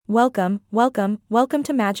Welcome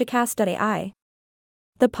to Magicast.ai,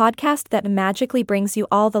 the podcast that magically brings you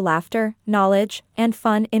all the laughter, knowledge, and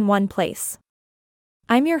fun in one place.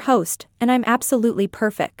 I'm your host, and I'm absolutely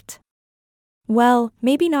perfect. Well,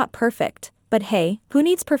 maybe not perfect, but hey, who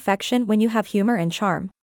needs perfection when you have humor and charm?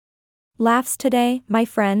 Laughs today, my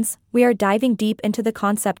friends, we are diving deep into the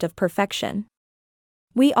concept of perfection.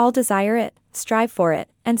 We all desire it, strive for it,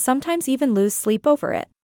 and sometimes even lose sleep over it.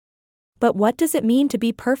 But what does it mean to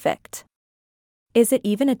be perfect? Is it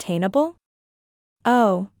even attainable?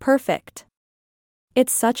 Oh, perfect.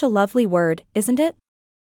 It's such a lovely word, isn't it?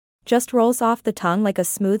 Just rolls off the tongue like a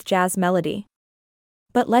smooth jazz melody.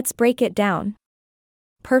 But let's break it down.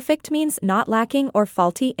 Perfect means not lacking or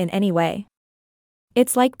faulty in any way.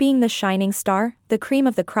 It's like being the shining star, the cream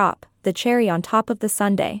of the crop, the cherry on top of the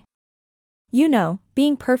sundae. You know,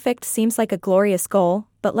 being perfect seems like a glorious goal,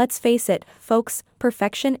 but let's face it, folks,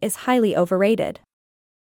 perfection is highly overrated.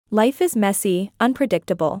 Life is messy,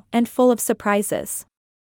 unpredictable, and full of surprises.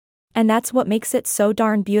 And that's what makes it so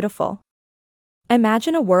darn beautiful.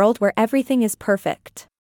 Imagine a world where everything is perfect.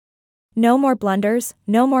 No more blunders,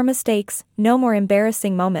 no more mistakes, no more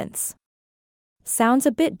embarrassing moments. Sounds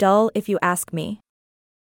a bit dull if you ask me.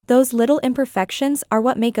 Those little imperfections are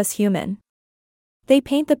what make us human. They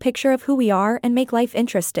paint the picture of who we are and make life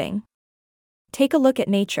interesting. Take a look at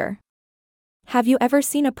nature. Have you ever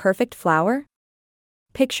seen a perfect flower?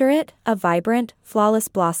 Picture it, a vibrant, flawless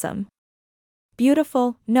blossom.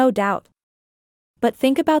 Beautiful, no doubt. But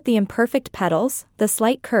think about the imperfect petals, the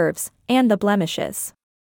slight curves, and the blemishes.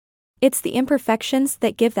 It's the imperfections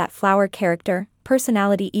that give that flower character,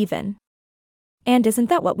 personality even. And isn't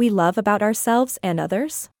that what we love about ourselves and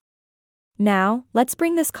others? Now, let's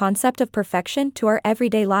bring this concept of perfection to our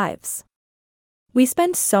everyday lives. We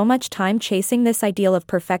spend so much time chasing this ideal of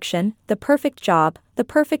perfection, the perfect job, the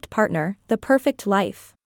perfect partner, the perfect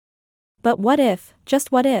life. But what if,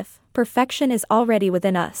 just what if, perfection is already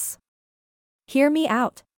within us? Hear me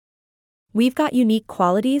out. We've got unique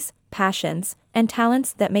qualities, passions, and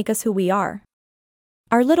talents that make us who we are.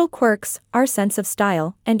 Our little quirks, our sense of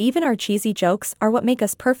style, and even our cheesy jokes are what make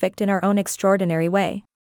us perfect in our own extraordinary way.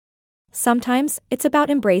 Sometimes, it's about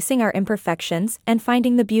embracing our imperfections and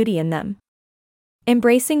finding the beauty in them.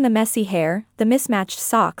 Embracing the messy hair, the mismatched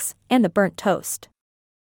socks, and the burnt toast.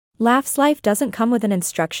 Laughs life doesn't come with an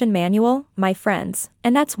instruction manual, my friends,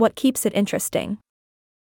 and that's what keeps it interesting.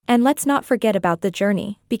 And let's not forget about the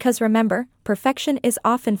journey, because remember, perfection is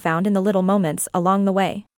often found in the little moments along the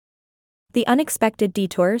way. The unexpected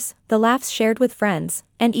detours, the laughs shared with friends,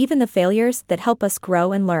 and even the failures that help us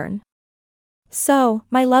grow and learn. So,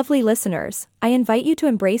 my lovely listeners, I invite you to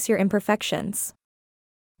embrace your imperfections.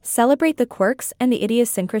 Celebrate the quirks and the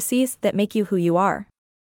idiosyncrasies that make you who you are.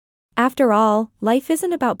 After all, life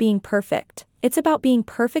isn't about being perfect, it's about being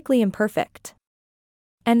perfectly imperfect.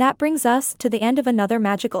 And that brings us to the end of another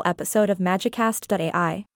magical episode of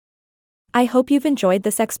Magicast.ai. I hope you've enjoyed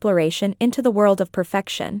this exploration into the world of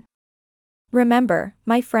perfection. Remember,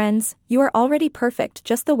 my friends, you are already perfect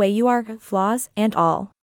just the way you are, flaws and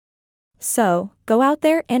all. So, go out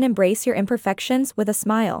there and embrace your imperfections with a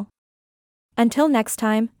smile. Until next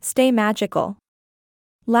time, stay magical.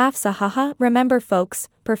 Laughs ahaha. Remember folks,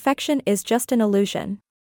 perfection is just an illusion.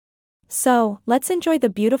 So, let's enjoy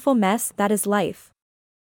the beautiful mess that is life.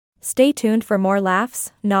 Stay tuned for more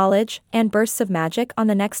laughs, knowledge, and bursts of magic on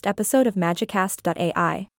the next episode of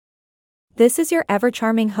Magicast.ai. This is your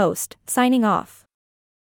ever-charming host, signing off.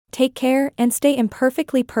 Take care and stay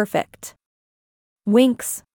imperfectly perfect. Winks.